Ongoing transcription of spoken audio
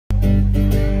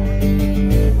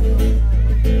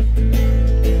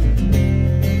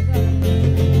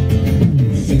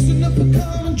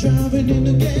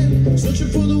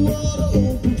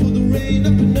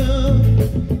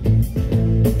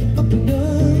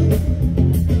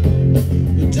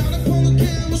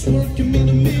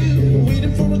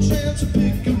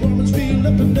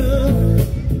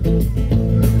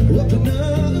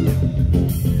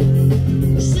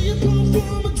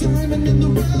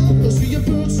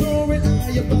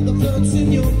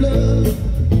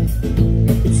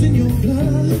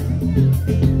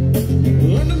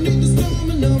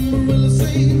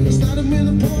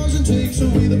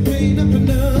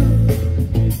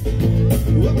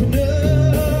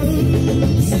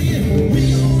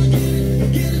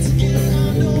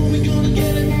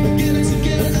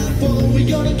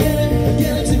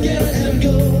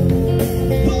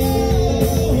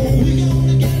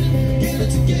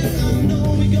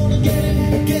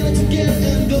together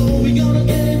and go. We gonna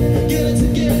get it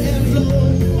together and flow.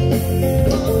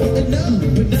 Up and up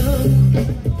and up.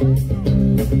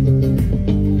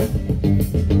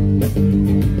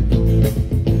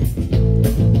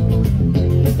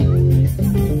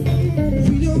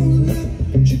 We don't let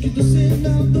you get the same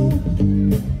out though.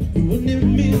 You wouldn't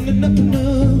even mean nothing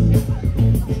enough.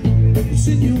 It's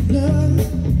in your blood.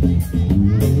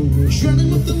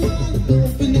 Running with the world,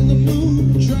 opening the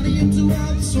moon, trying to enter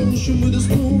out the ocean with a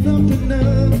spoon. Up and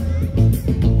up,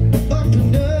 up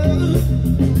and up.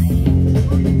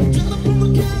 Turn up on the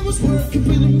cameras, working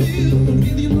with a meal,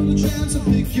 give you another chance to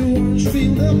pick your orange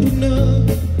field. Up and up,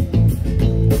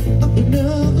 up and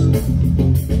up.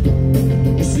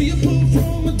 You see a pull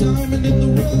from a diamond in the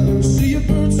rough, see a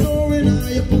bird soaring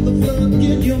high up on the flood.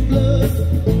 Get your blood,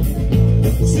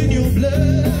 it's in your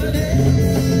blood. Yeah.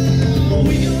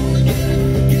 We gonna get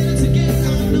it together.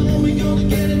 I know we gonna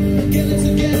get it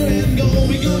together and go.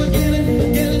 We gonna get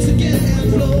it together and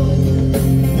flow.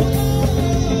 Whoa,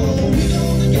 we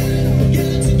gonna get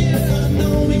it together. I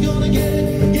know we gonna get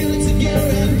it together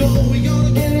and go. We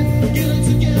gonna get it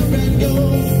together and go.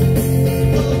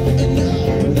 Up and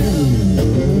up and up.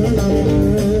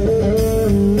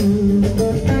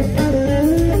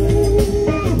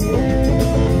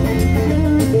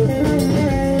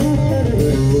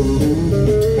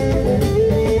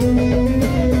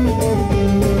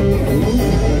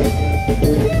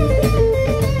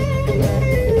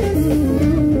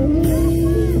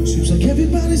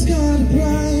 Everybody's got a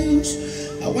price.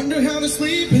 I wonder how they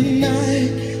sleep at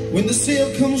night. When the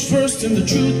sale comes first and the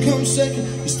truth comes second,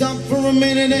 you stop for a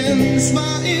minute and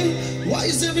smile. Why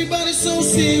is everybody so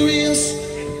serious?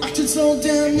 Acting so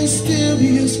damn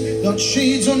mysterious. Got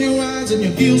shades on your eyes and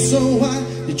you feel so high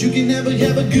that you can never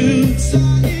have a good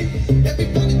time.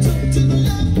 Everybody turn to the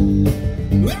left,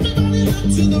 everybody look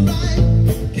to the right.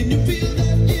 Can you feel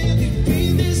that? Yeah, you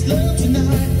feel this love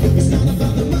tonight. It's not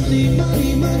about the money,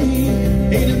 money, money.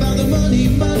 Ain't about the money,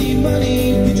 money,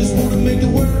 money. We just wanna make the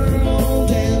world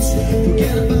dance.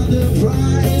 Forget about the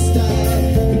price tag.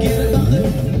 Forget about the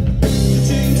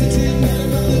ting, not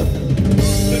about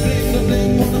the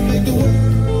bling. Wanna make the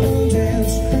world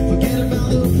dance. Forget about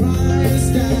the price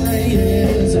tag.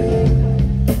 Yes.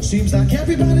 Seems like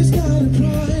everybody's got a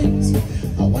price.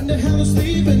 I wonder how to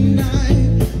sleep at night.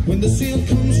 When the sale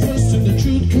comes first and the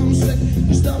truth comes second,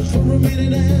 you stop for a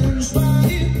minute and smile.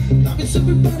 Now it's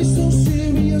everybody so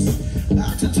serious,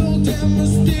 acting so damn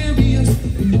mysterious.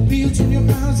 When the fields in your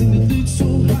eyes and the look so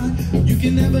high, you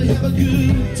can never have a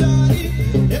good time.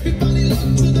 Everybody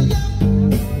look to the left,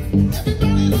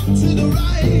 everybody look to the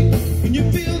right. When you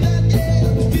feel that, yeah,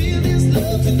 feel this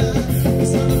love tonight.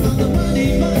 It's not about the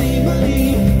money, money,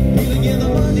 money. Feel again the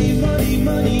money, money,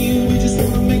 money. We just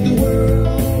wanna make the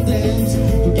world dance.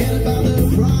 Forget about the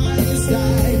price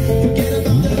tag. Forget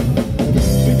about the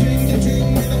ting, and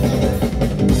about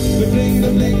the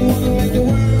bling. Wanna make the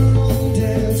world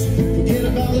dance. Forget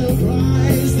about the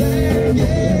price tag.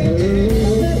 Yeah.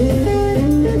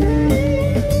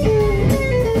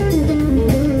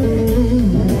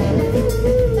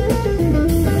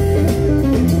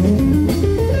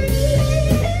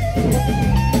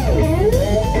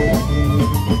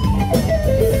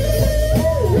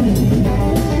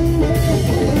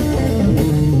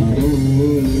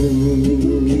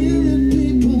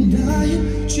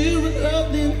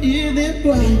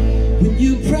 When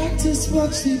you practice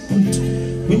what you preach,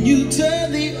 when you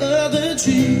turn the other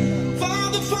cheek.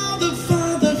 Father, Father,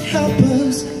 Father, help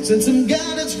us. Send some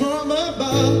guidance from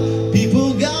above.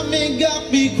 People got me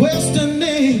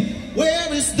questioning.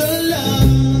 Where is the love?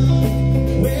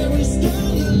 Where is the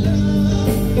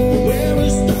love? Where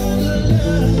is the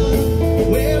love?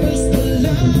 Where is the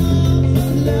love? The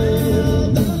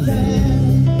love, the love.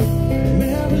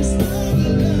 Where is the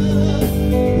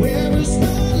love? Where is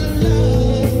the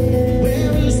love?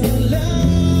 Where is the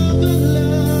love, the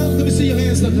love? Let me see your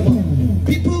hands up, come on.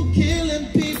 People killing,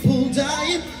 people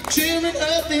dying, cheering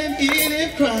up and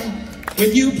eating, crying.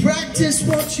 When you practice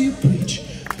what you preach,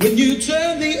 when you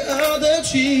turn the other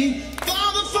cheek.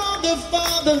 Father, Father,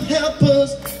 Father, help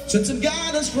us. Send some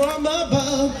guidance from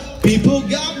above. People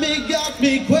got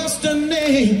me questioning.